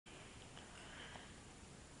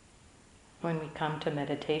when we come to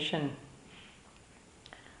meditation,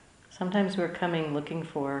 sometimes we're coming looking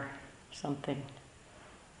for something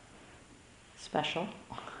special,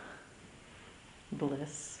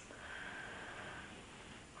 bliss,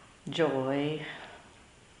 joy,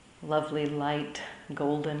 lovely light,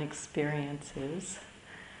 golden experiences.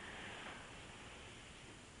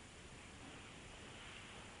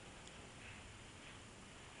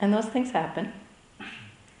 And those things happen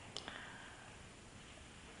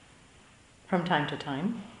from time to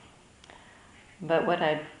time. But what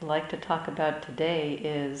I'd like to talk about today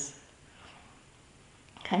is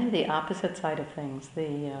kind of the opposite side of things,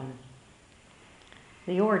 the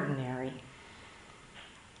ordinary,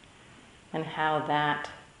 and how that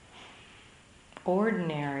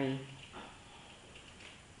ordinary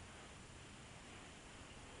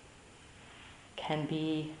can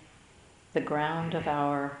be the ground of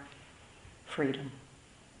our freedom.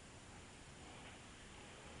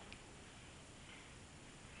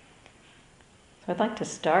 So I'd like to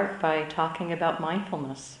start by talking about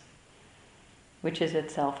mindfulness, which is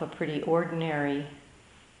itself a pretty ordinary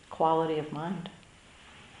quality of mind.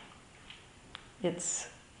 It's,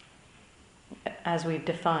 as we've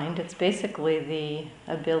defined, it's basically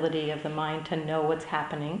the ability of the mind to know what's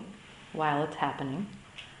happening while it's happening.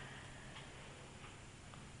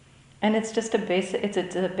 And it's just a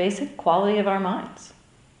basic quality of our minds.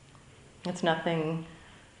 It's nothing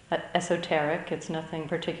esoteric, it's nothing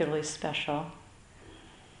particularly special.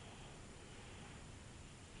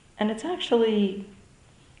 And it's actually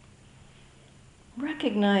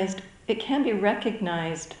recognized, it can be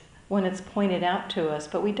recognized when it's pointed out to us,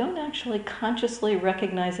 but we don't actually consciously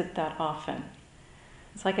recognize it that often.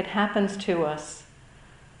 It's like it happens to us,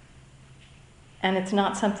 and it's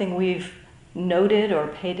not something we've noted or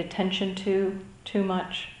paid attention to too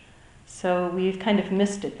much, so we've kind of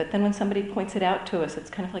missed it. But then when somebody points it out to us,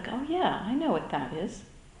 it's kind of like, oh yeah, I know what that is.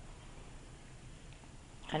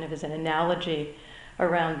 Kind of as an analogy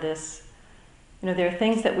around this, there are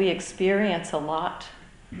things that we experience a lot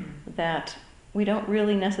that we don't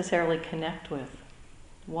really necessarily connect with.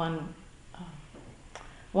 One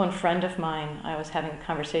friend of mine, I was having a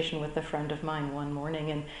conversation with a friend of mine one morning,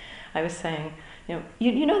 and I was saying,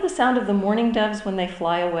 you know the sound of the mourning doves when they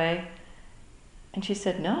fly away? And she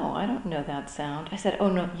said, no, I don't know that sound. I said, oh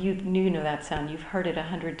no, you know that sound. You've heard it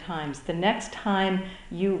 100 times. The next time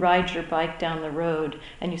you ride your bike down the road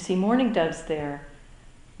and you see mourning doves there,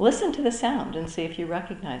 listen to the sound and see if you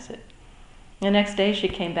recognize it. The next day she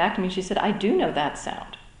came back to me and she said, I do know that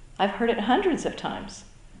sound. I've heard it hundreds of times.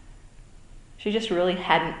 She just really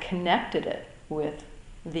hadn't connected it with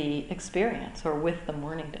the experience or with the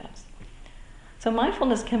mourning doves. So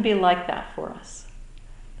mindfulness can be like that for us,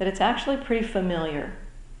 that it's actually pretty familiar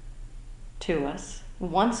to us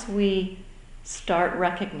once we start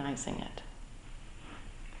recognizing it.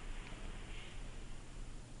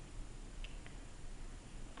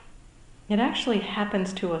 It actually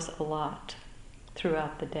happens to us a lot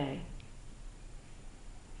throughout the day.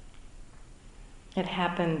 It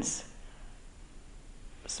happens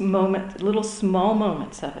little small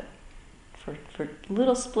moments of it. For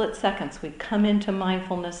little split seconds, we come into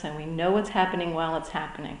mindfulness and we know what's happening while it's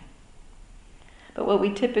happening. But what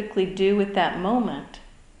we typically do with that moment,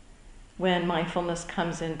 when mindfulness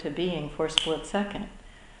comes into being for a split second,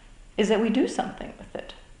 is that we do something with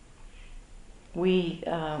it. We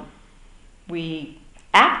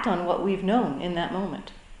act on what we've known in that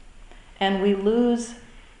moment. And we lose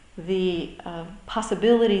the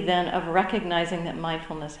possibility then of recognizing that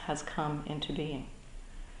mindfulness has come into being.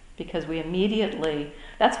 Because we immediately,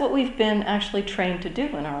 that's what we've been actually trained to do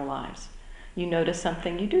in our lives. You notice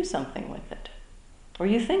something, you do something with it. Or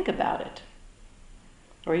you think about it.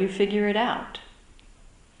 Or you figure it out.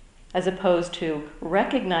 As opposed to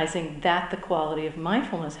recognizing that the quality of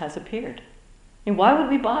mindfulness has appeared. And why would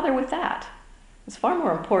we bother with that? It's far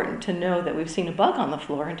more important to know that we've seen a bug on the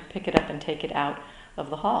floor and to pick it up and take it out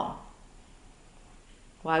of the hall.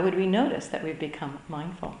 Why would we notice that we've become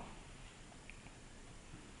mindful?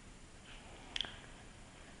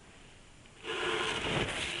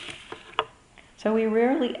 So we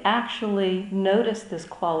rarely actually notice this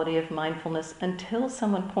quality of mindfulness until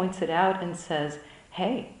someone points it out and says,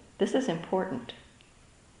 hey, this is important.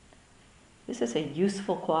 This is a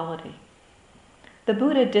useful quality. The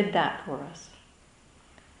Buddha did that for us.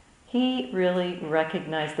 He really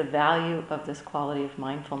recognized the value of this quality of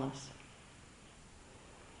mindfulness.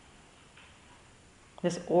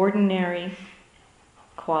 This ordinary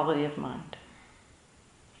quality of mind.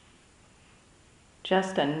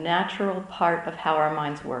 Just a natural part of how our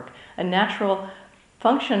minds work, a natural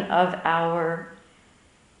function of our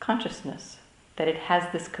consciousness that it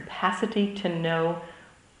has this capacity to know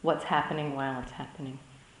what's happening while it's happening.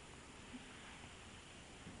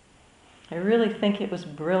 I really think it was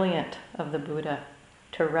brilliant of the Buddha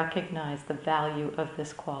to recognize the value of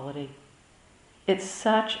this quality. It's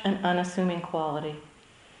such an unassuming quality.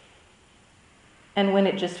 And when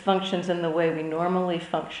it just functions in the way we normally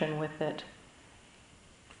function with it,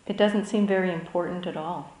 it doesn't seem very important at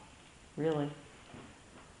all, really.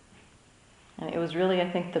 And it was really, I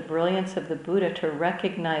think, the brilliance of the Buddha to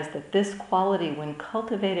recognize that this quality, when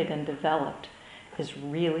cultivated and developed, is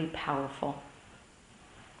really powerful.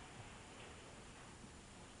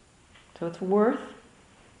 So it's worth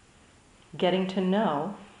getting to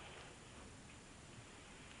know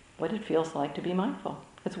what it feels like to be mindful.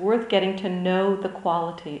 It's worth getting to know the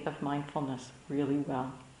quality of mindfulness really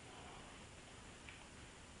well.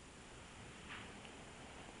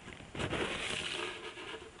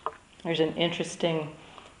 There's an interesting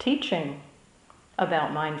teaching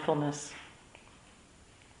about mindfulness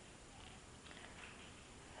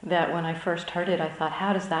that when I first heard it, I thought,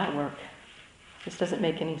 how does that work? This doesn't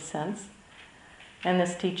make any sense. And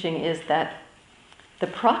this teaching is that the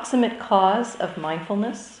proximate cause of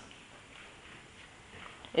mindfulness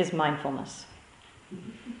is mindfulness.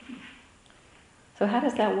 So how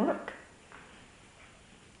does that work?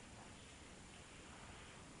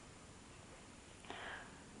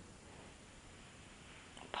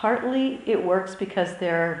 Partly it works because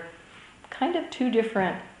there are kind of two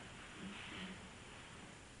different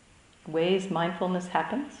ways mindfulness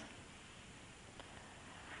happens.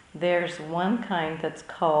 There's one kind that's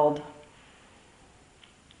called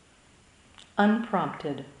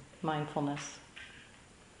unprompted mindfulness.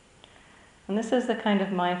 And this is the kind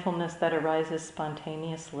of mindfulness that arises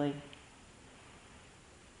spontaneously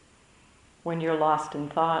when you're lost in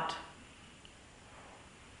thought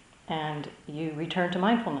and you return to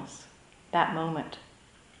mindfulness. That moment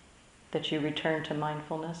that you return to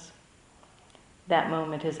mindfulness, that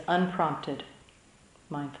moment is unprompted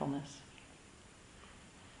mindfulness.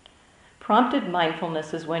 Prompted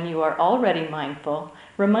mindfulness is when you are already mindful,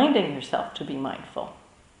 reminding yourself to be mindful.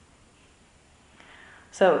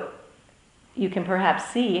 So you can perhaps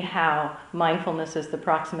see how mindfulness is the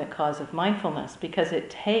proximate cause of mindfulness, because it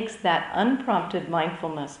takes that unprompted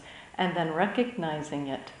mindfulness and then recognizing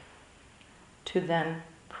it to then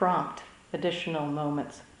prompt additional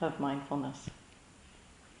moments of mindfulness.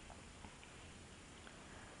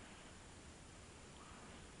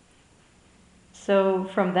 So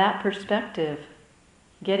from that perspective,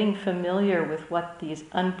 getting familiar with what these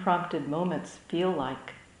unprompted moments feel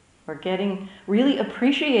like, or really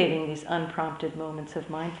appreciating these unprompted moments of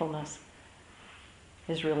mindfulness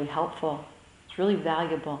is really helpful. It's really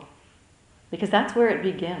valuable, because that's where it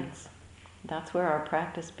begins. That's where our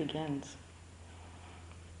practice begins.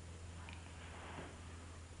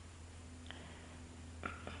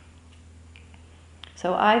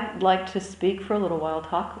 So I'd like to speak for a little while,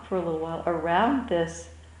 talk for a little while around this,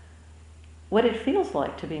 what it feels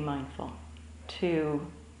like to be mindful.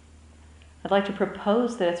 I'd like to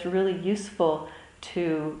propose that it's really useful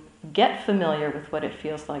to get familiar with what it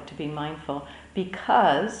feels like to be mindful,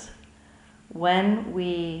 because when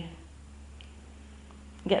we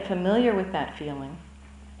get familiar with that feeling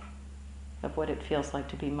of what it feels like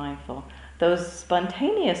to be mindful, those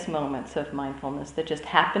spontaneous moments of mindfulness that just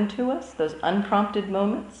happen to us, those unprompted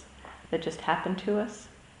moments that just happen to us,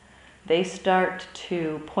 they start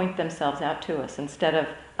to point themselves out to us instead of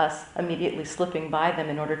us immediately slipping by them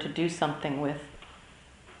in order to do something with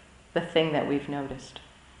the thing that we've noticed.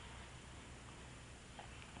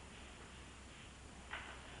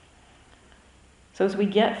 So as we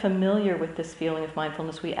get familiar with this feeling of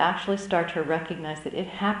mindfulness, we actually start to recognize that it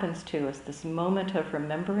happens to us. This moment of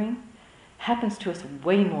remembering happens to us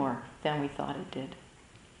way more than we thought it did.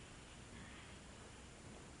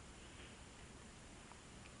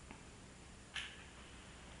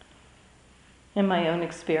 In my own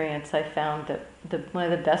experience, I found that one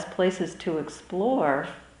of the best places to explore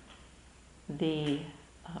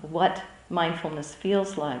what mindfulness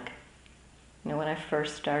feels like. When I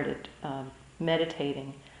first started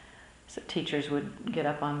meditating, so teachers would get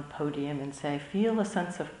up on the podium and say, "Feel a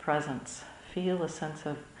sense of presence. Feel a sense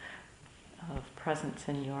of presence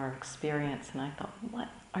in your experience." And I thought, what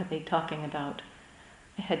are they talking about?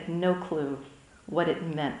 I had no clue what it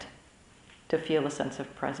meant to feel a sense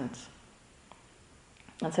of presence.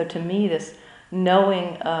 And so to me, this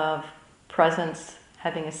knowing of presence,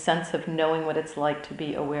 having a sense of knowing what it's like to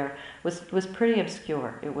be aware, was pretty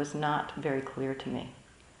obscure. It was not very clear to me.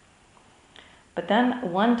 But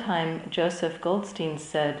then one time Joseph Goldstein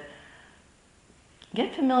said,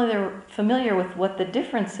 get familiar with what the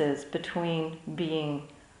difference is between being,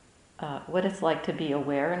 what it's like to be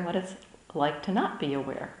aware and what it's like to not be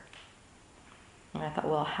aware. And I thought,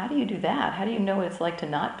 well, how do you do that? How do you know what it's like to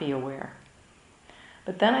not be aware?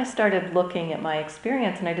 But then I started looking at my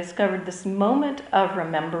experience and I discovered this moment of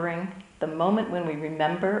remembering, the moment when we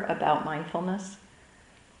remember about mindfulness,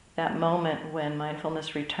 that moment when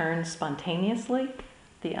mindfulness returns spontaneously,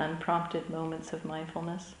 the unprompted moments of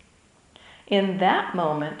mindfulness. In that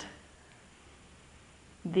moment,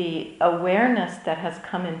 the awareness that has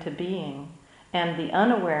come into being and the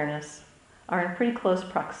unawareness are in pretty close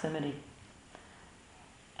proximity.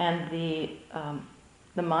 And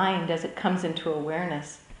the mind, as it comes into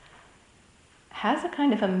awareness, has a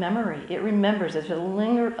kind of a memory. It remembers. There's a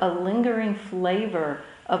lingering flavor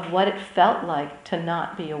of what it felt like to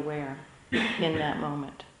not be aware in that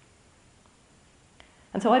moment.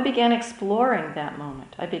 And so I began exploring that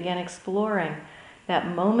moment. I began exploring that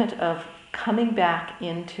moment of coming back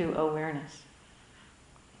into awareness,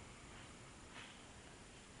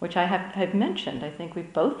 which I have mentioned. I think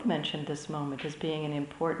we've both mentioned this moment as being an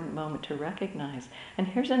important moment to recognize. And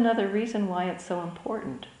here's another reason why it's so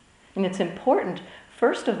important. And it's important,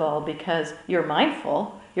 first of all, because you're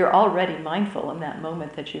mindful. You're already mindful in that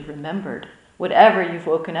moment that you've remembered. Whatever you've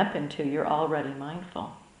woken up into, you're already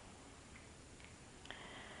mindful.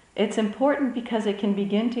 It's important because it can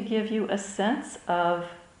begin to give you a sense of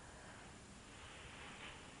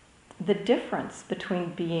the difference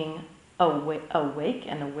between being awake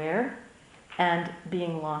and aware and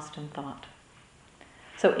being lost in thought.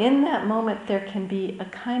 So in that moment, there can be a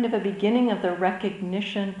kind of a beginning of the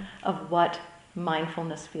recognition of what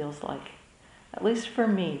mindfulness feels like. At least for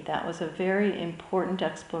me, that was a very important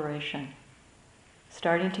exploration.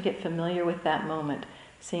 Starting to get familiar with that moment,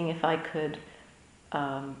 seeing if I could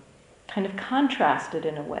kind of contrast it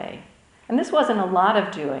in a way. And this wasn't a lot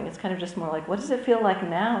of doing. It's kind of just more like, what does it feel like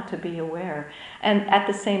now to be aware? And at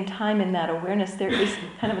the same time, in that awareness, there is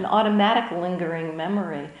kind of an automatic lingering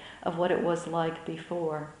memory of what it was like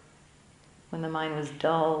before, when the mind was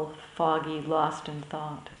dull, foggy, lost in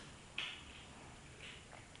thought.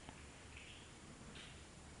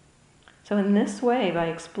 So in this way, by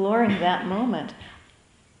exploring that moment,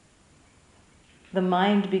 the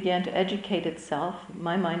mind began to educate itself,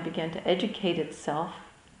 my mind began to educate itself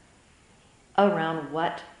around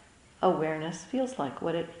what awareness feels like,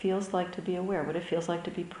 what it feels like to be aware, what it feels like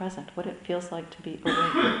to be present, what it feels like to be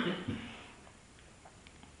awake.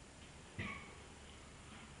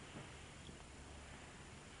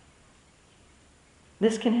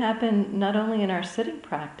 This can happen not only in our sitting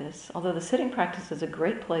practice, although the sitting practice is a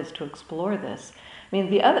great place to explore this. I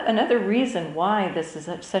mean, another reason why this is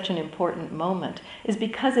such an important moment is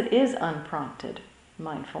because it is unprompted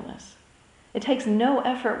mindfulness. It takes no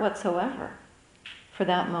effort whatsoever for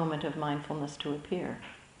that moment of mindfulness to appear.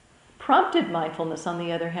 Prompted mindfulness, on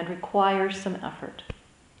the other hand, requires some effort.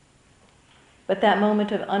 But that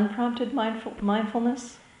moment of unprompted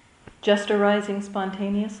mindfulness, just arising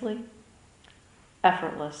spontaneously,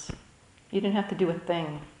 effortless. You didn't have to do a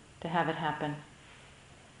thing to have it happen.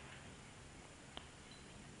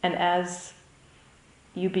 And as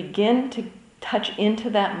you begin to touch into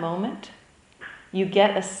that moment, you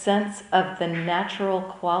get a sense of the natural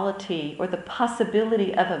quality or the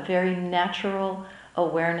possibility of a very natural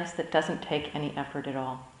awareness that doesn't take any effort at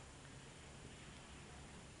all.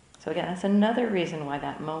 So again, that's another reason why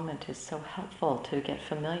that moment is so helpful to get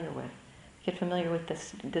familiar with. Get familiar with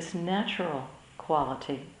this natural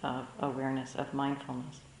quality of awareness, of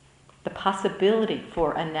mindfulness. The possibility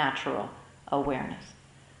for a natural awareness.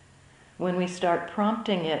 When we start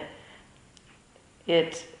prompting it,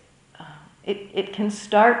 it can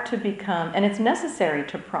start to become, and it's necessary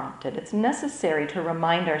to prompt it, it's necessary to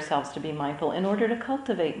remind ourselves to be mindful in order to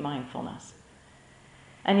cultivate mindfulness.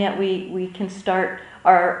 And yet we can start,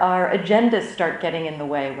 our agendas start getting in the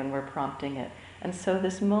way when we're prompting it. And so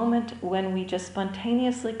this moment when we just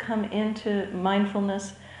spontaneously come into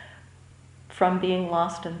mindfulness from being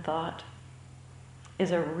lost in thought is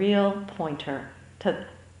a real pointer to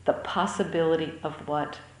the possibility of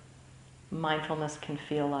what mindfulness can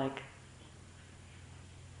feel like.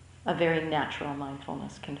 A very natural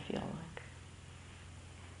mindfulness can feel like.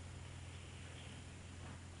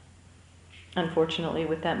 Unfortunately,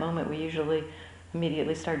 with that moment, we usually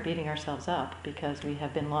immediately start beating ourselves up because we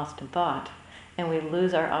have been lost in thought, and we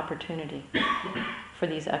lose our opportunity for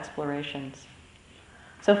these explorations.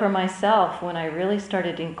 So for myself, when I really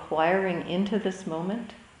started inquiring into this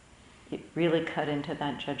moment, it really cut into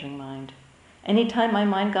that judging mind. Anytime my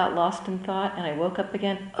mind got lost in thought and I woke up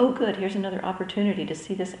again, oh good, here's another opportunity to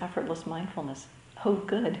see this effortless mindfulness. Oh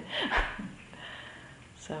good.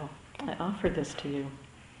 So I offer this to you.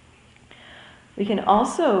 We can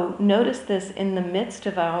also notice this in the midst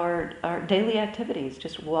of our daily activities,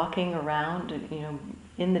 just walking around,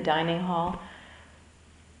 in the dining hall.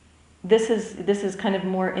 This is kind of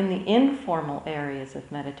more in the informal areas of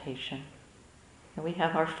meditation. And we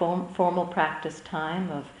have our formal practice time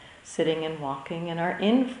of sitting and walking, and our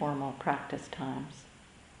informal practice times.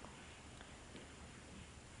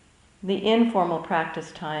 The informal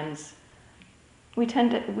practice times, we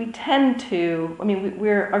tend to.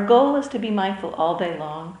 Our goal is to be mindful all day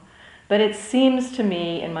long, but it seems to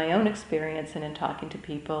me, in my own experience and in talking to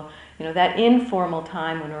people, that informal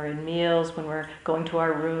time when we're in meals, when we're going to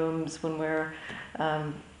our rooms, when we're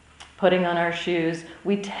putting on our shoes,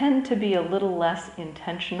 we tend to be a little less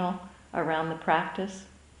intentional around the practice.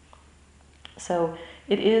 So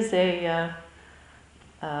it is it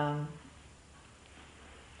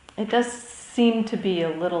does seem to be a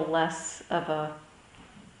little less of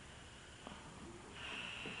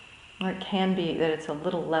or it can be that it's a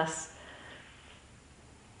little less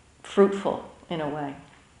fruitful in a way.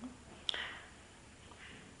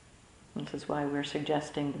 This is why we're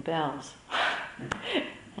suggesting the bells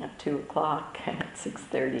at 2:00 and at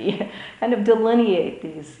 6:30, kind of delineate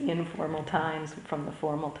these informal times from the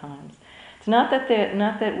formal times. It's not that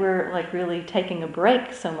we're like really taking a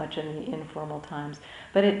break so much in the informal times,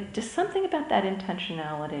 but it just something about that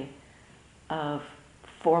intentionality of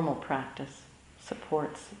formal practice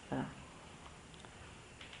supports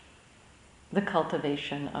the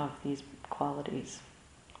cultivation of these qualities.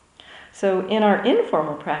 So in our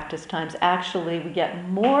informal practice times, actually, we get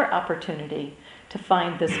more opportunity to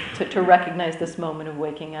find this, to recognize this moment of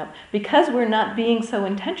waking up, because we're not being so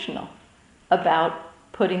intentional about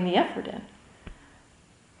putting the effort in.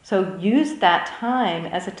 So use that time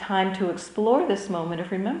as a time to explore this moment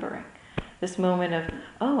of remembering. This moment of,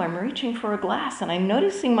 I'm reaching for a glass and I'm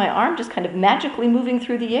noticing my arm just kind of magically moving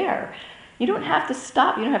through the air. You don't have to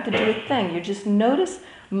stop, you don't have to do a thing. You just notice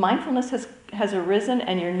mindfulness has arisen,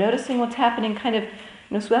 and you're noticing what's happening kind of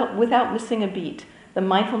without missing a beat. The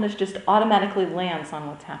mindfulness just automatically lands on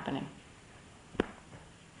what's happening.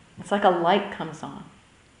 It's like a light comes on.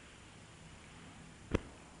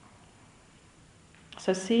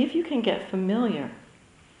 So see if you can get familiar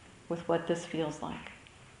with what this feels like.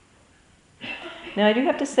 Now, I do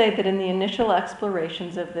have to say that in the initial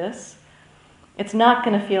explorations of this, it's not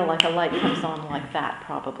going to feel like a light comes on like that,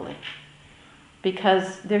 probably.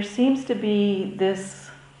 Because there seems to be this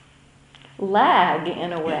lag,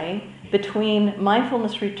 in a way, between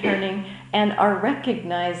mindfulness returning and our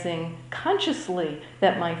recognizing consciously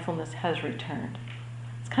that mindfulness has returned.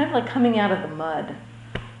 It's kind of like coming out of the mud.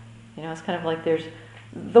 It's kind of like there's,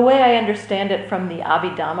 the way I understand it from the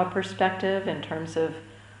Abhidhamma perspective, in terms of,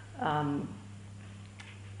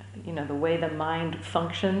 the way the mind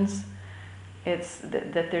functions, it's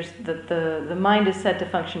that there's the mind is said to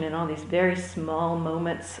function in all these very small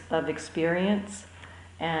moments of experience,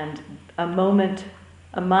 and a mind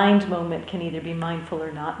moment can either be mindful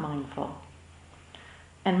or not mindful.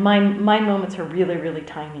 And mind moments are really, really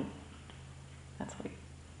tiny. That's like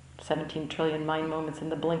 17 trillion mind moments in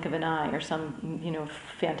the blink of an eye, or some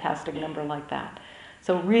fantastic number like that.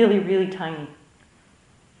 So really, really tiny,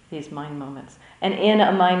 these mind moments. And in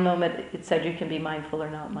a mind moment, it said you can be mindful or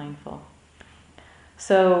not mindful.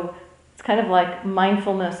 So it's kind of like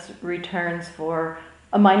mindfulness returns for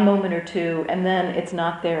a mind moment or two, and then it's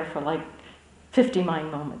not there for like 50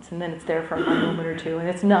 mind moments, and then it's there for a mind moment or two, and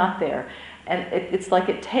it's not there. And it's like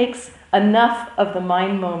it takes enough of the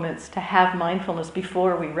mind moments to have mindfulness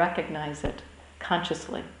before we recognize it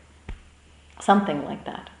consciously. Something like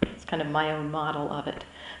that. It's kind of my own model of it.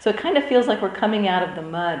 So it kind of feels like we're coming out of the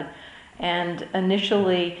mud, and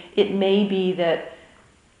initially it may be that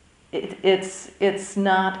it's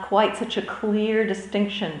not quite such a clear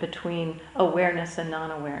distinction between awareness and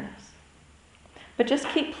non-awareness. But just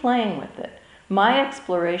keep playing with it. My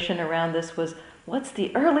exploration around this was, what's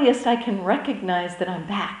the earliest I can recognize that I'm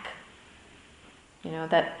back?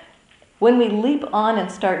 That when we leap on and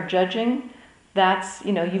start judging, that's,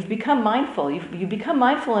 you've become mindful. You become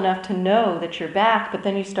mindful enough to know that you're back, but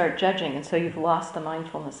then you start judging, and so you've lost the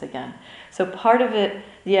mindfulness again. So part of it,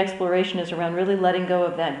 the exploration, is around really letting go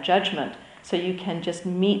of that judgment, so you can just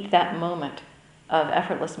meet that moment of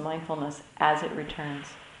effortless mindfulness as it returns.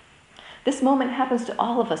 This moment happens to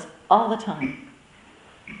all of us all the time.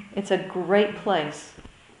 It's a great place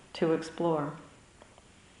to explore.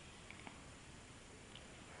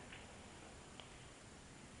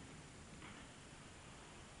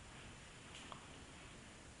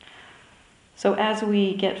 So as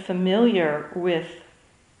we get familiar with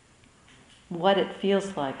what it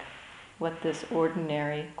feels like what this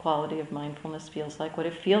ordinary quality of mindfulness feels like, what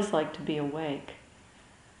it feels like to be awake,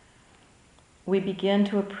 we begin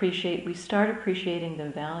to appreciate, we start appreciating the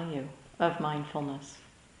value of mindfulness.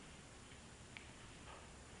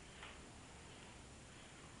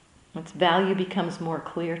 Its value becomes more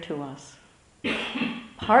clear to us.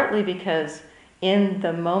 Partly because in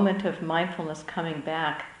the moment of mindfulness coming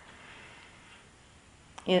back,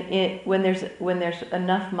 when there's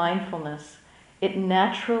enough mindfulness, it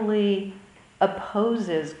naturally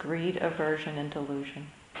opposes greed, aversion, and delusion.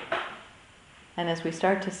 And as we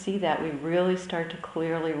start to see that, we really start to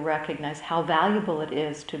clearly recognize how valuable it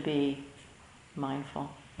is to be mindful.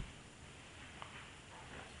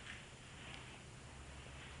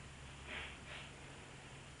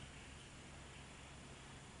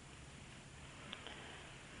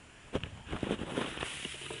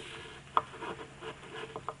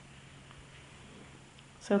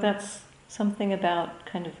 So that's something about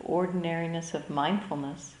kind of ordinariness of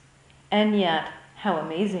mindfulness, and yet how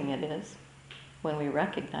amazing it is when we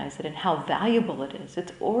recognize it and how valuable it is.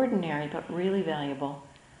 It's ordinary but really valuable.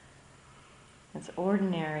 It's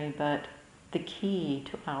ordinary but the key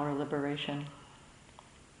to our liberation.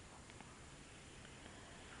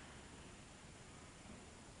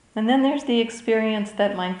 And then there's the experience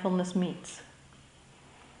that mindfulness meets.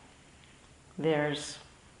 There's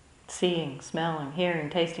seeing, smelling, hearing,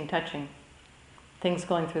 tasting, touching, things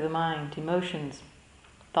going through the mind, emotions,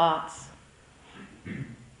 thoughts.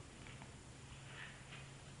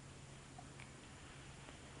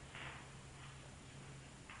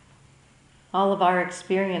 All of our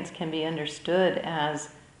experience can be understood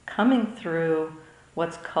as coming through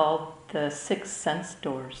what's called the 6 sense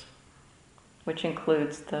doors, which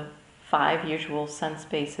includes the 5 usual sense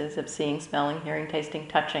bases of seeing, smelling, hearing, tasting,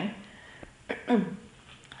 touching,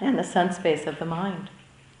 and the sense base of the mind.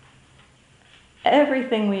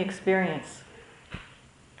 Everything we experience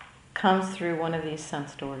comes through one of these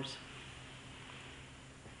sense doors.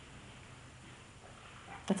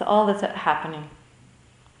 That's all that's happening.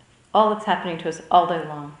 All that's happening to us all day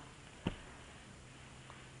long.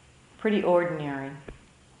 Pretty ordinary.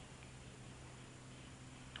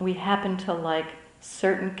 We happen to like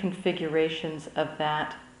certain configurations of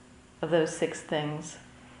those 6 things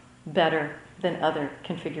better than other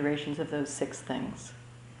configurations of those 6 things.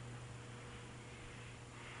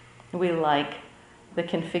 We like the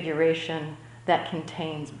configuration that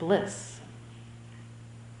contains bliss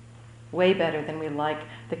way better than we like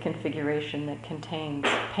the configuration that contains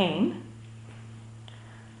pain.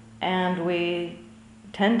 And we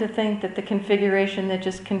tend to think that the configuration that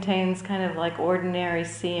just contains kind of like ordinary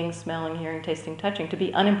seeing, smelling, hearing, tasting, touching to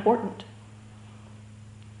be unimportant.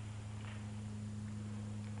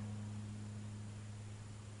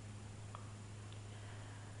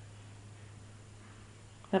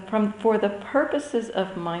 But for the purposes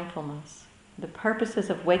of mindfulness, the purposes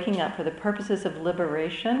of waking up, for the purposes of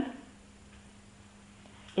liberation,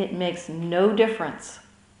 it makes no difference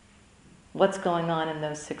what's going on in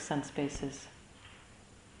those 6 sense spaces.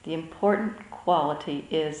 The important quality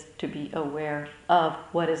is to be aware of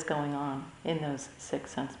what is going on in those 6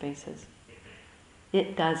 sense spaces.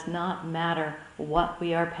 It does not matter what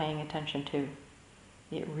we are paying attention to.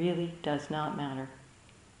 It really does not matter.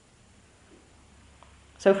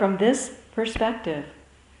 So from this perspective,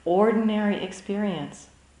 ordinary experience,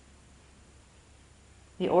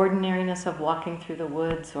 the ordinariness of walking through the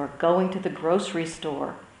woods or going to the grocery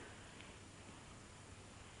store,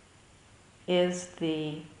 is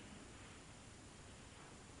the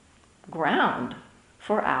ground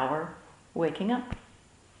for our waking up.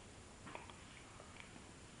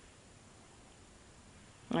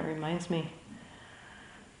 It reminds me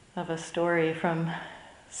of a story from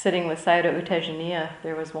sitting with Sayadaw U Tejaniya.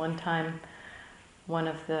 There was one time,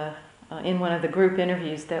 in one of the group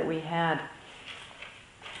interviews that we had,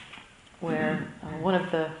 where one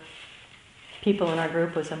of the people in our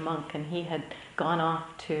group was a monk, and he had gone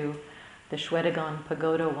off to the Shwedagon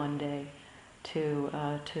pagoda one day to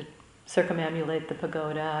circumambulate the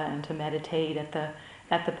pagoda and to meditate at the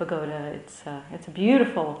pagoda. It's a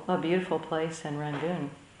beautiful place in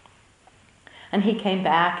Rangoon. And he came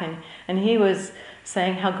back and he was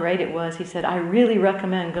saying how great it was. He said, "I really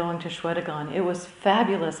recommend going to Shwedagon. It was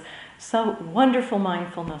fabulous. So wonderful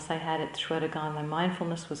mindfulness I had at Shwedagon. My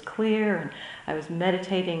mindfulness was clear and I was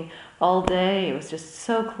meditating all day. It was just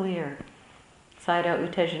so clear." Sayadaw U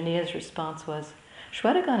Tejaniya's response was,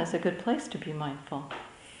 "Shwedagon is a good place to be mindful.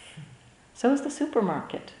 So is the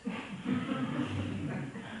supermarket.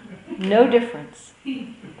 No difference.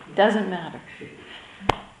 Doesn't matter."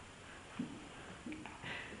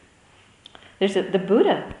 The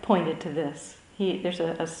Buddha pointed to this. there's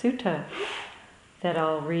a sutta that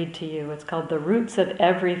I'll read to you. It's called The Roots of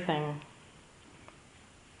Everything.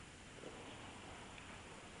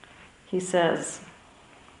 He says,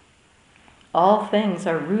 all things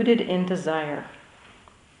are rooted in desire.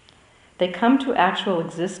 They come to actual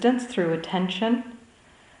existence through attention,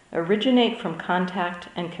 originate from contact,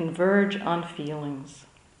 and converge on feelings.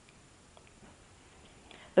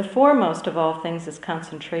 The foremost of all things is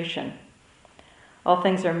concentration. All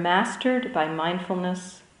things are mastered by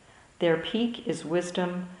mindfulness. Their peak is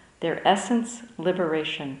wisdom, their essence,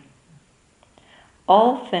 liberation.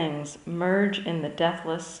 All things merge in the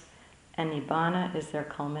deathless, and Nibbana is their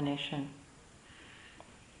culmination.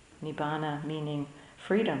 Nibbana meaning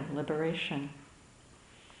freedom, liberation.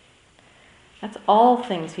 That's all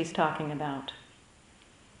things he's talking about.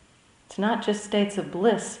 It's not just states of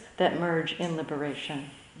bliss that merge in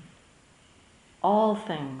liberation. All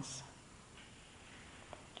things.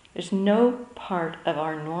 There's no part of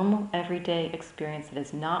our normal everyday experience that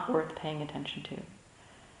is not worth paying attention to.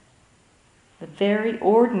 The very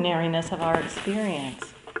ordinariness of our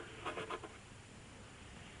experience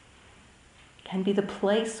can be the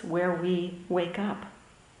place where we wake up.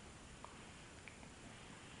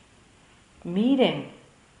 Meeting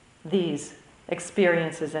these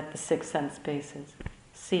experiences at the six sense bases,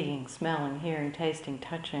 seeing, smelling, hearing, tasting,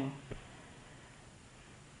 touching,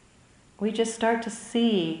 we just start to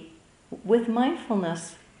see, with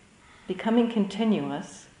mindfulness becoming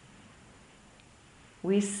continuous,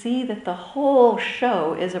 we see that the whole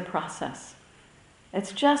show is a process.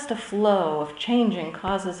 It's just a flow of changing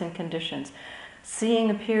causes and conditions. Seeing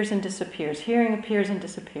appears and disappears. Hearing appears and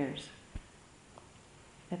disappears.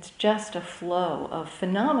 It's just a flow of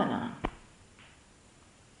phenomena.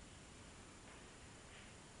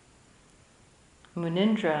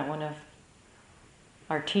 Munindra, one of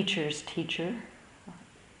our teacher's teacher,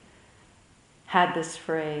 had this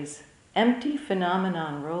phrase, empty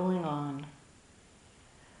phenomenon rolling on.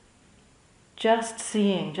 Just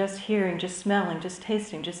seeing, just hearing, just smelling, just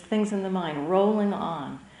tasting, just things in the mind rolling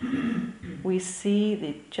on. We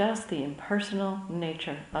see just the impersonal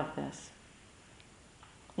nature of this.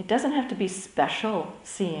 It doesn't have to be special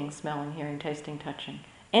seeing, smelling, hearing, tasting, touching.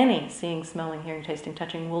 Any seeing, smelling, hearing, tasting,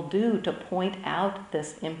 touching will do to point out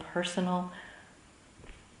this impersonal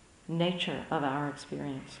nature of our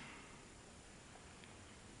experience.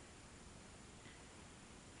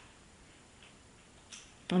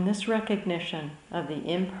 And this recognition of the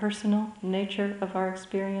impersonal nature of our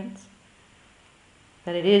experience,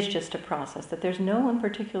 that it is just a process, that there's no one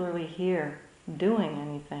particularly here doing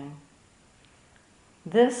anything,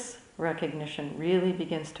 this recognition really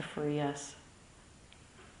begins to free us.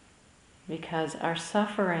 Because our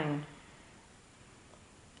suffering,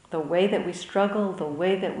 the way that we struggle, the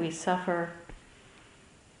way that we suffer,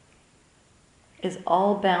 is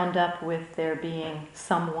all bound up with there being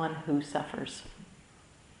someone who suffers.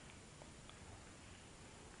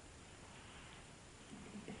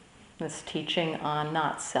 This teaching on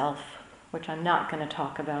not self, which I'm not going to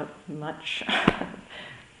talk about much,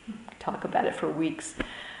 talk about it for weeks.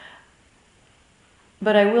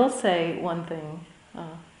 But I will say one thing,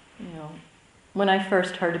 when I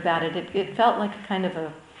first heard about it, it felt like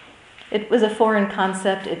it was a foreign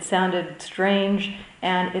concept, it sounded strange,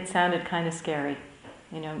 and it sounded kind of scary.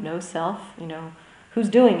 No self, who's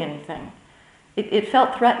doing anything? It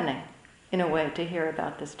felt threatening, in a way, to hear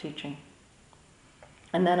about this teaching.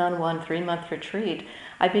 And then on one 3-month retreat,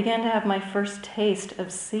 I began to have my first taste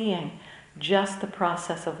of seeing just the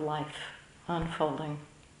process of life unfolding.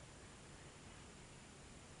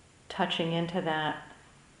 Touching into that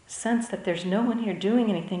sense that there's no one here doing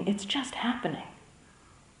anything, it's just happening.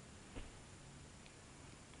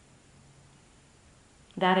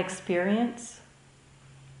 That experience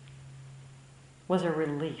was a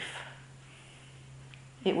relief.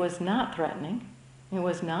 It was not threatening, it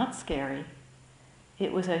was not scary.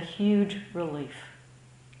 It was a huge relief.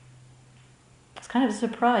 It's kind of a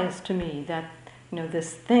surprise to me that,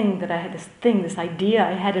 this idea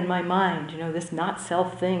I had in my mind, this not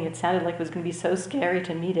self thing, it sounded like it was going to be so scary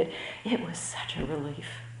to meet it. It was such a relief.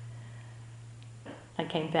 I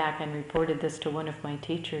came back and reported this to one of my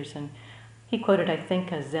teachers, and he quoted, I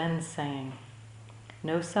think, a Zen saying,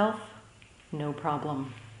 "No self, no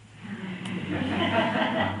problem."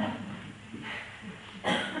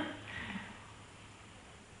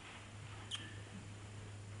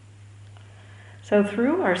 So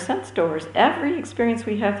through our sense doors, every experience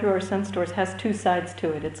we have through our sense doors has two sides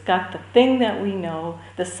to it. It's got the thing that we know,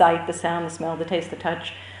 the sight, the sound, the smell, the taste, the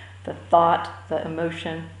touch, the thought, the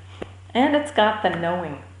emotion, and it's got the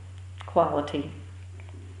knowing quality.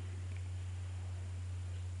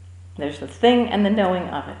 There's the thing and the knowing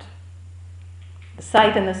of it. The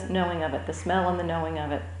sight and the knowing of it, the smell and the knowing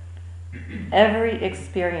of it. Every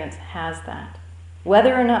experience has that.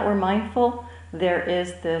 Whether or not we're mindful, there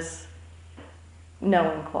is this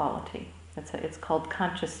knowing quality. It's called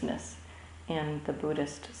consciousness in the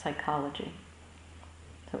Buddhist psychology.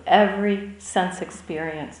 So every sense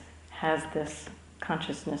experience has this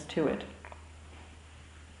consciousness to it.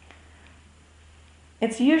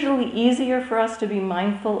 It's usually easier for us to be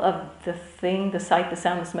mindful of the thing, the sight, the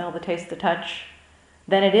sound, the smell, the taste, the touch,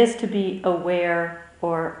 than it is to be aware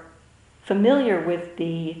or familiar with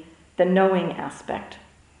the knowing aspect.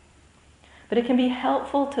 But it can be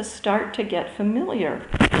helpful to start to get familiar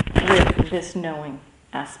with this knowing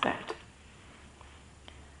aspect.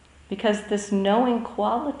 Because this knowing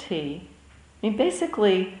quality, I mean,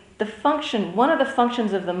 basically, one of the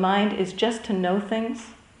functions of the mind is just to know things.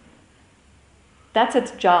 That's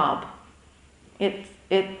its job. It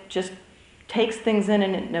just takes things in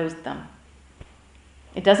and it knows them.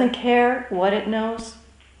 It doesn't care what it knows.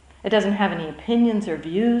 It doesn't have any opinions or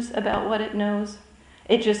views about what it knows.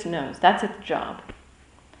 It just knows. That's its job.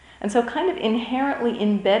 And so kind of inherently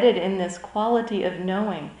embedded in this quality of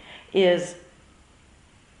knowing is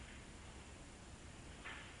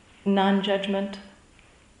non-judgment,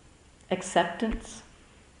 acceptance,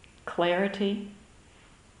 clarity.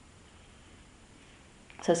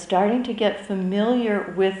 So starting to get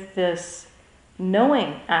familiar with this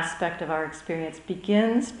knowing aspect of our experience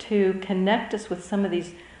begins to connect us with some of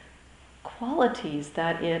these qualities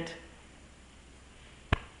that it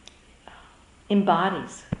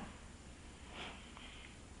embodies.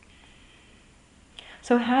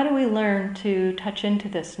 So how do we learn to touch into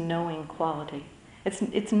this knowing quality?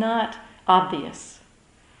 It's not obvious.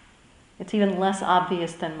 It's even less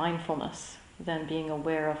obvious than mindfulness, than being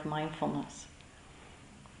aware of mindfulness.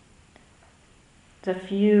 There's a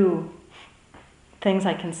few things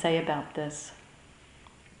I can say about this.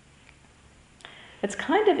 It's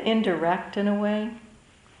kind of indirect in a way.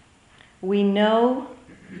 We know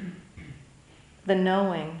the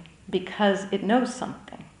knowing because it knows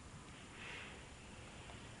something.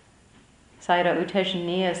 Sayadaw U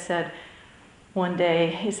Tejaniya said one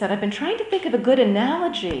day, he said, I've been trying to think of a good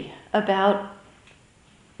analogy about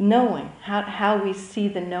knowing, how we see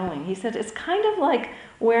the knowing. He said, it's kind of like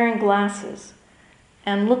wearing glasses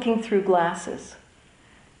and looking through glasses.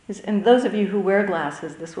 And those of you who wear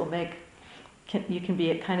glasses, this will you can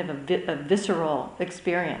be a kind of a visceral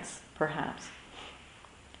experience, perhaps.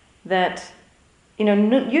 That,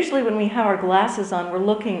 usually when we have our glasses on, we're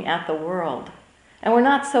looking at the world. And we're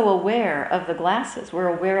not so aware of the glasses. We're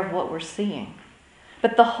aware of what we're seeing.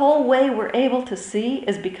 But the whole way we're able to see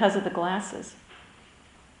is because of the glasses.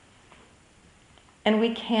 And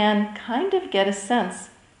we can kind of get a sense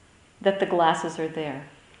that the glasses are there.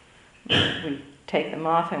 We take them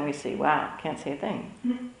off and we see, wow, can't see a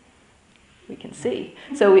thing. We can see.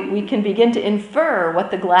 So we can begin to infer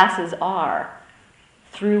what the glasses are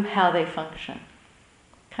through how they function.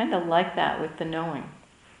 Kind of like that with the knowing.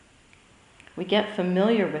 We get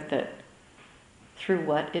familiar with it through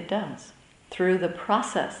what it does, through the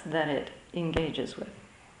process that it engages with.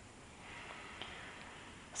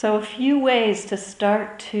 So a few ways to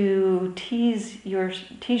start to tease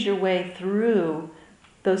your way through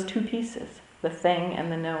those two pieces, the thing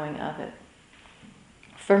and the knowing of it.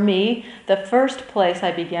 For me, the first place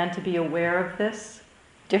I began to be aware of this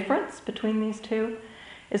difference between these two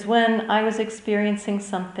is when I was experiencing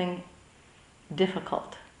something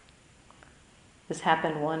difficult. This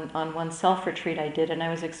happened on one self-retreat I did, and I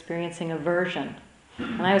was experiencing aversion.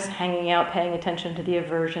 And I was hanging out, paying attention to the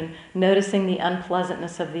aversion, noticing the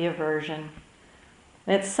unpleasantness of the aversion.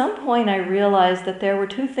 And at some point I realized that there were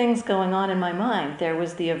two things going on in my mind. There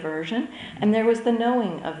was the aversion, and there was the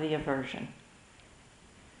knowing of the aversion.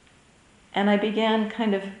 And I began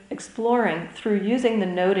kind of exploring through using the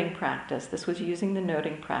noting practice. This was using the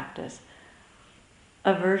noting practice.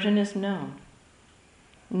 Aversion is known.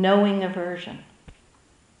 Knowing aversion.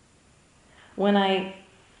 When I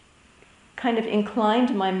kind of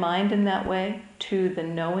inclined my mind in that way to the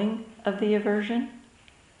knowing of the aversion,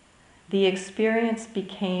 the experience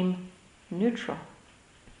became neutral.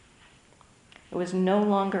 It was no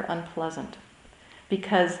longer unpleasant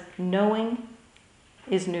because knowing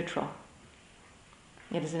is neutral.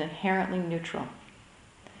 It is inherently neutral.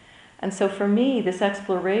 And so for me, this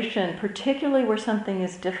exploration, particularly where something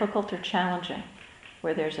is difficult or challenging,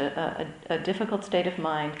 where there's a difficult state of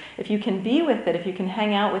mind, if you can be with it, if you can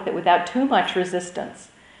hang out with it without too much resistance,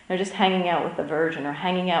 just hanging out with aversion or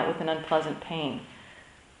hanging out with an unpleasant pain,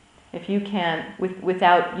 if you can,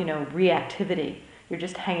 without reactivity, You're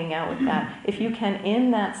just hanging out with that. If you can,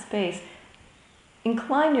 in that space,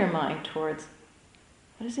 incline your mind towards,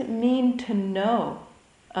 what does it mean to know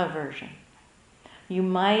aversion? You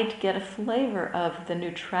might get a flavor of the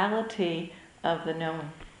neutrality of the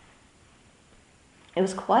knowing. It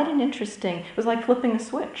was quite an interesting, it was like flipping a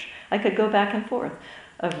switch. I could go back and forth.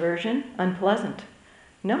 Aversion, unpleasant.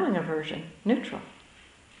 Knowing aversion, neutral.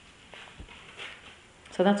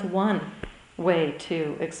 So that's one way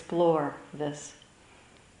to explore this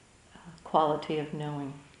quality of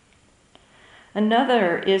knowing.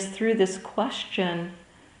 Another is through this question,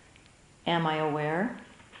 am I aware?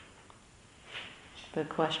 The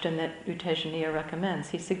question that Utejaniya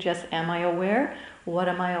recommends. He suggests, am I aware? What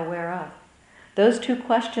am I aware of? Those two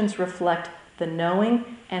questions reflect the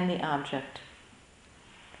knowing and the object.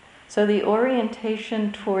 So the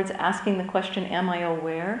orientation towards asking the question, am I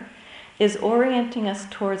aware, is orienting us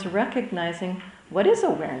towards recognizing what is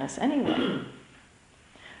awareness anyway.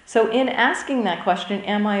 So in asking that question,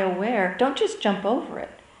 am I aware, don't just jump over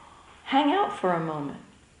it. Hang out for a moment.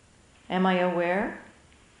 Am I aware?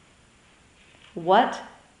 What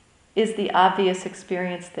is the obvious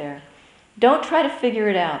experience there? Don't try to figure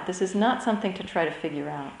it out. This is not something to try to figure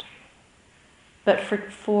out. But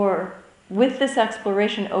with this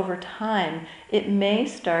exploration over time, it may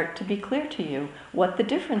start to be clear to you what the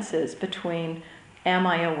difference is between am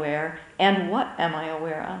I aware and what am I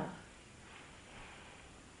aware of.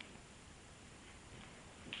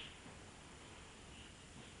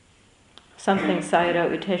 Something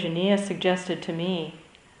Sayadaw Utejaniya suggested to me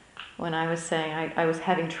when I was saying I was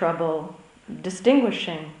having trouble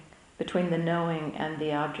distinguishing between the knowing and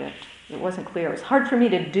the object. It wasn't clear. It was hard for me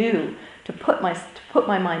to put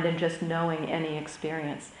my mind in just knowing any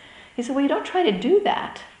experience. He said, well, you don't try to do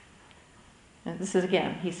that. And this is,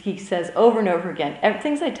 again, he says over and over again,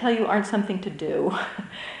 things I tell you aren't something to do.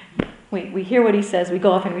 we hear what he says, we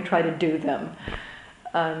go off and we try to do them.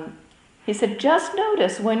 He said, just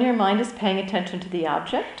notice when your mind is paying attention to the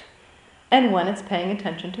object and when it's paying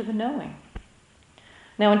attention to the knowing.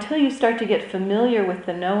 Now, until you start to get familiar with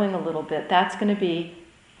the knowing a little bit, that's going to be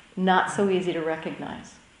not so easy to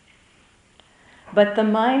recognize. But the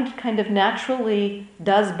mind kind of naturally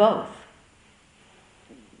does both.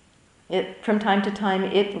 From time to time,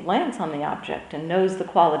 it lands on the object and knows the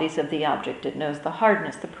qualities of the object. It knows the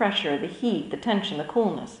hardness, the pressure, the heat, the tension, the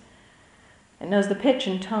coolness. It knows the pitch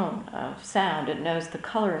and tone of sound. It knows the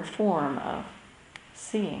color and form of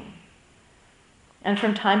seeing. And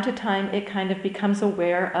from time to time, it kind of becomes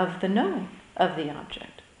aware of the knowing of the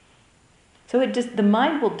object. So the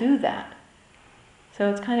mind will do that.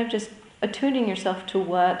 So it's kind of just attuning yourself to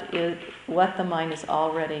what the mind is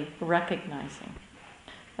already recognizing.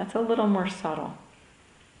 That's a little more subtle.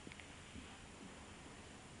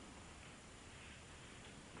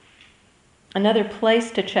 Another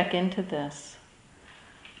place to check into this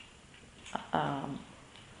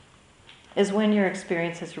is when your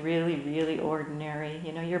experience is really, really ordinary.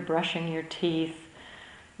 You know, you're brushing your teeth,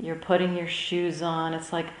 you're putting your shoes on.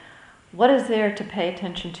 It's like, what is there to pay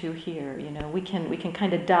attention to here? You know, we can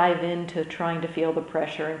kind of dive into trying to feel the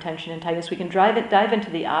pressure and tension and tightness. We can dive into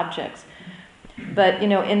the objects. But, you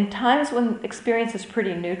know, in times when experience is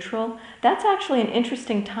pretty neutral, that's actually an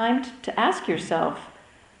interesting time to ask yourself,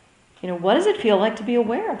 you know, what does it feel like to be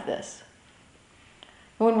aware of this?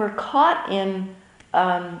 When we're caught in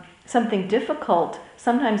something difficult,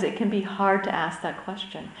 sometimes it can be hard to ask that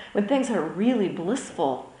question. When things are really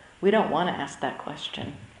blissful, we don't want to ask that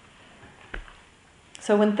question.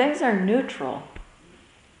 So when things are neutral,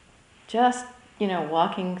 just, you know,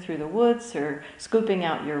 walking through the woods or scooping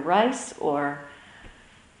out your rice or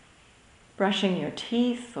brushing your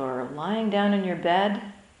teeth or lying down in your bed,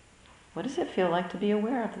 what does it feel like to be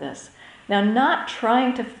aware of this? Now, not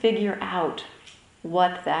trying to figure out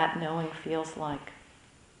what that knowing feels like.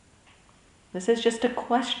 This is just a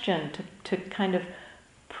question to kind of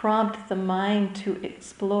prompt the mind to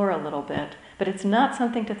explore a little bit, but it's not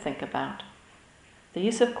something to think about. The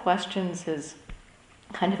use of questions is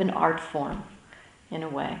kind of an art form, in a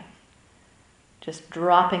way. Just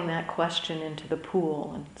dropping that question into the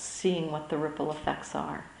pool and seeing what the ripple effects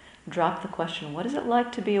are. Drop the question, what is it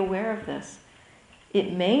like to be aware of this?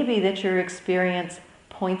 It may be that your experience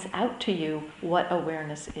points out to you what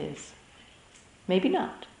awareness is. Maybe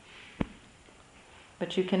not.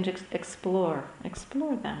 But you can just explore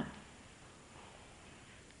that.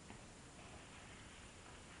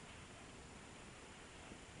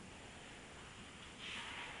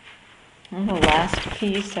 And the last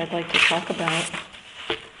piece I'd like to talk about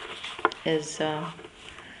is a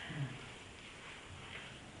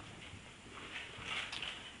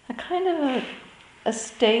kind of a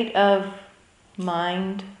state of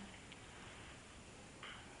mind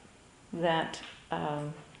that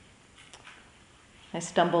I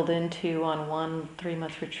stumbled into on one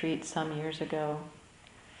 3-month retreat some years ago.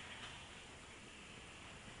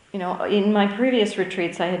 You know, in my previous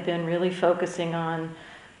retreats, I had been really focusing on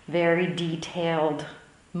very detailed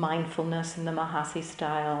mindfulness in the Mahasi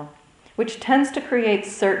style, which tends to create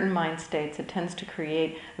certain mind states. It tends to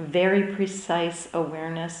create very precise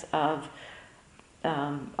awareness of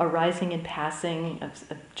arising and passing, of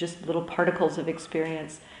just little particles of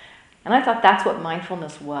experience. And I thought that's what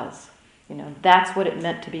mindfulness was. You know, that's what it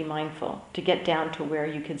meant to be mindful, to get down to where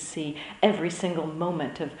you could see every single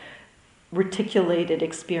moment of reticulated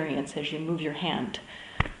experience as you move your hand.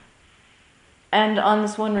 And on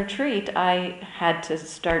this one retreat, I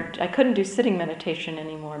couldn't do sitting meditation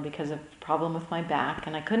anymore because of a problem with my back,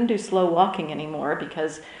 and I couldn't do slow walking anymore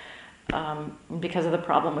because of the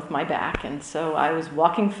problem with my back. And so I was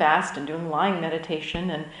walking fast and doing lying meditation,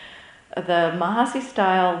 and the Mahasi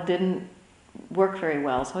style didn't work very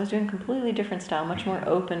well. So I was doing a completely different style, much more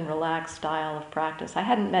open, relaxed style of practice. I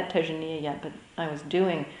hadn't met Tejaniya yet, but I was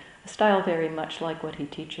doing a style very much like what he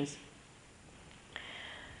teaches.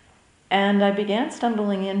 And I began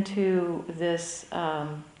stumbling into this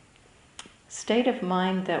state of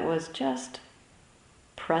mind that was just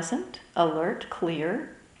present, alert,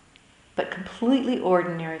 clear, but completely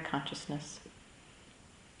ordinary consciousness.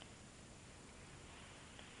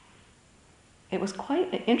 It was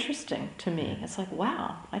quite interesting to me. It's like,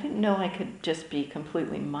 wow, I didn't know I could just be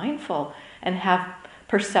completely mindful and have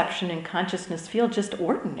perception and consciousness feel just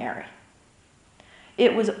ordinary.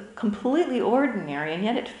 It was completely ordinary, and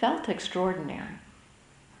yet it felt extraordinary.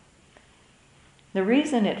 The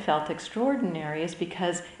reason it felt extraordinary is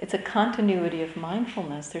because it's a continuity of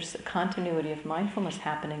mindfulness. There's a continuity of mindfulness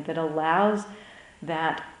happening that allows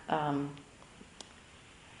that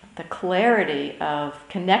the clarity of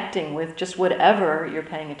connecting with just whatever you're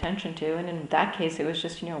paying attention to. And in that case, it was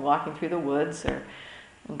just, walking through the woods or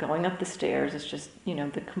going up the stairs. It's just,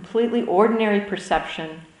 the completely ordinary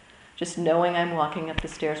perception, just knowing I'm walking up the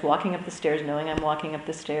stairs knowing I'm walking up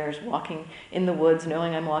the stairs, walking in the woods,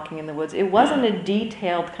 knowing I'm walking in the woods. It wasn't a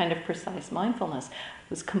detailed kind of precise mindfulness. It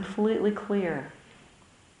was completely clear.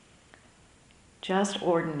 Just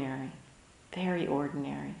ordinary. Very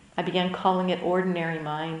ordinary. I began calling it ordinary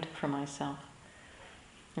mind for myself.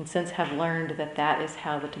 And since have learned that that is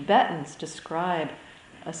how the Tibetans describe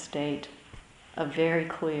a state of very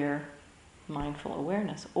clear mindful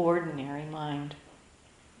awareness, ordinary mind.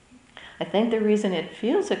 I think the reason it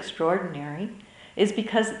feels extraordinary is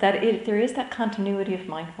because there is that continuity of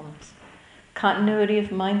mindfulness. Continuity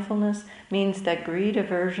of mindfulness means that greed,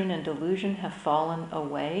 aversion, and delusion have fallen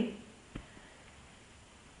away.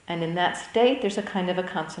 And in that state, there's a kind of a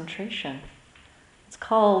concentration. It's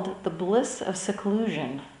called the bliss of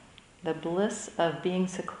seclusion, the bliss of being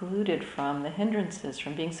secluded from the hindrances,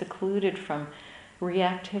 from being secluded from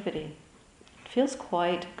reactivity. It feels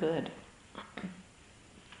quite good.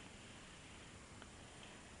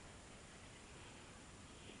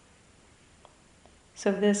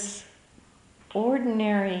 So this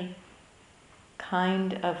ordinary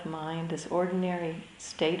kind of mind, this ordinary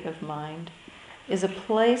state of mind, is a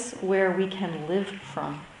place where we can live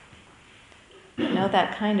from.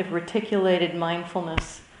 That kind of reticulated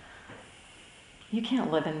mindfulness, you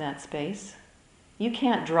can't live in that space. You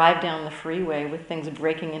can't drive down the freeway with things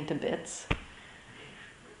breaking into bits.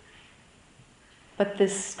 But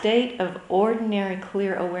this state of ordinary,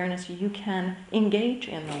 clear awareness you can engage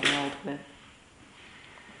in the world with.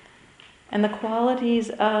 And the qualities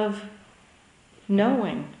of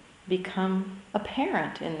knowing become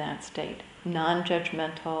apparent in that state.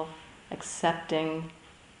 Non-judgmental, accepting,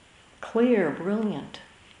 clear, brilliant.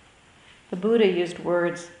 The Buddha used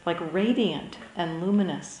words like radiant and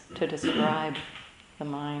luminous to describe the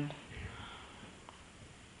mind.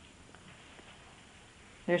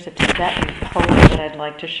 There's a Tibetan poem that I'd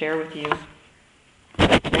like to share with you.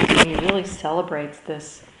 He really celebrates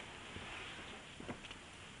this.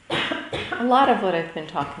 A lot of what I've been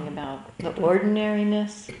talking about, the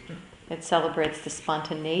ordinariness, it celebrates the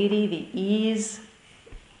spontaneity, the ease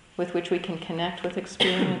with which we can connect with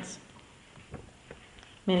experience.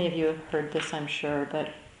 Many of you have heard this, I'm sure, but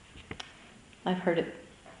I've heard it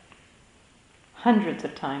hundreds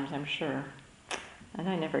of times, I'm sure, and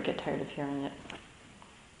I never get tired of hearing it.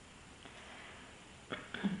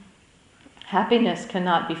 Happiness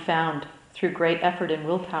cannot be found through great effort and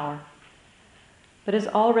willpower, but is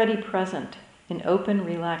already present in open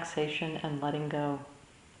relaxation and letting go.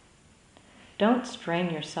 Don't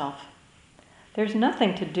strain yourself. There's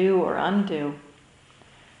nothing to do or undo.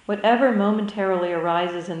 whatever momentarily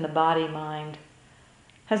arises in the body-mind,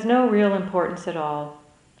 has no real importance at all,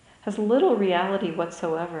 has little reality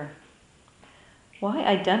whatsoever. Why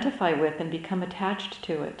identify with and become attached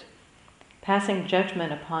to it, passing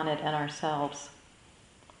judgment upon it and ourselves?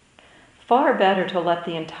 Far better to let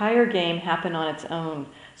the entire game happen on its own,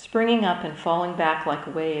 springing up and falling back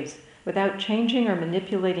like waves, without changing or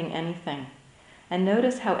manipulating anything. And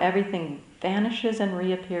notice how everything vanishes and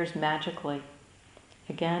reappears magically,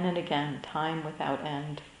 again and again, time without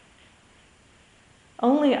end.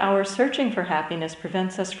 Only our searching for happiness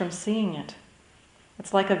prevents us from seeing it.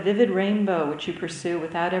 It's like a vivid rainbow which you pursue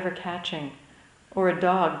without ever catching, or a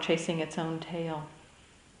dog chasing its own tail.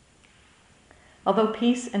 Although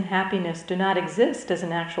peace and happiness do not exist as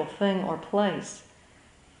an actual thing or place,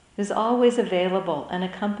 it is always available and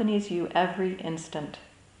accompanies you every instant.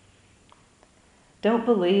 Don't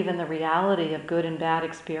believe in the reality of good and bad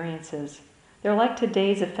experiences. They're like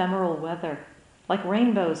today's ephemeral weather, like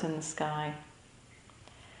rainbows in the sky.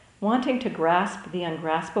 Wanting to grasp the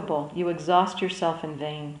ungraspable, you exhaust yourself in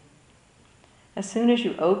vain. As soon as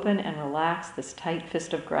you open and relax this tight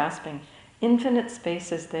fist of grasping, infinite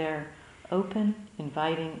space is there, open,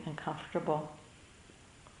 inviting, and comfortable.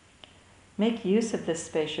 Make use of this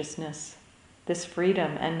spaciousness, this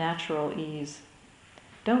freedom and natural ease.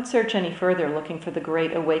 Don't search any further looking for the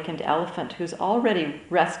great awakened elephant who's already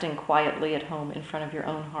resting quietly at home in front of your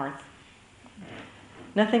own hearth.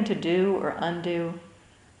 Nothing to do or undo,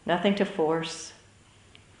 nothing to force,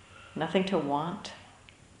 nothing to want,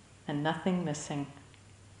 and nothing missing.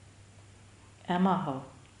 Emaho,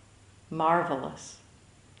 marvelous.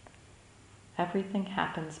 Everything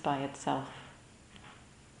happens by itself.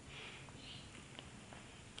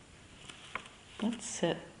 Let's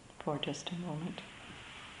sit for just a moment.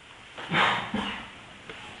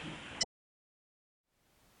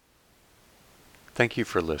 Thank you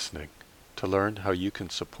for listening. To learn how you can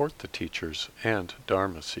support the teachers and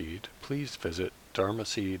Dharma Seed, please visit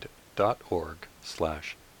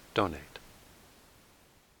dharmaseed.org/donate.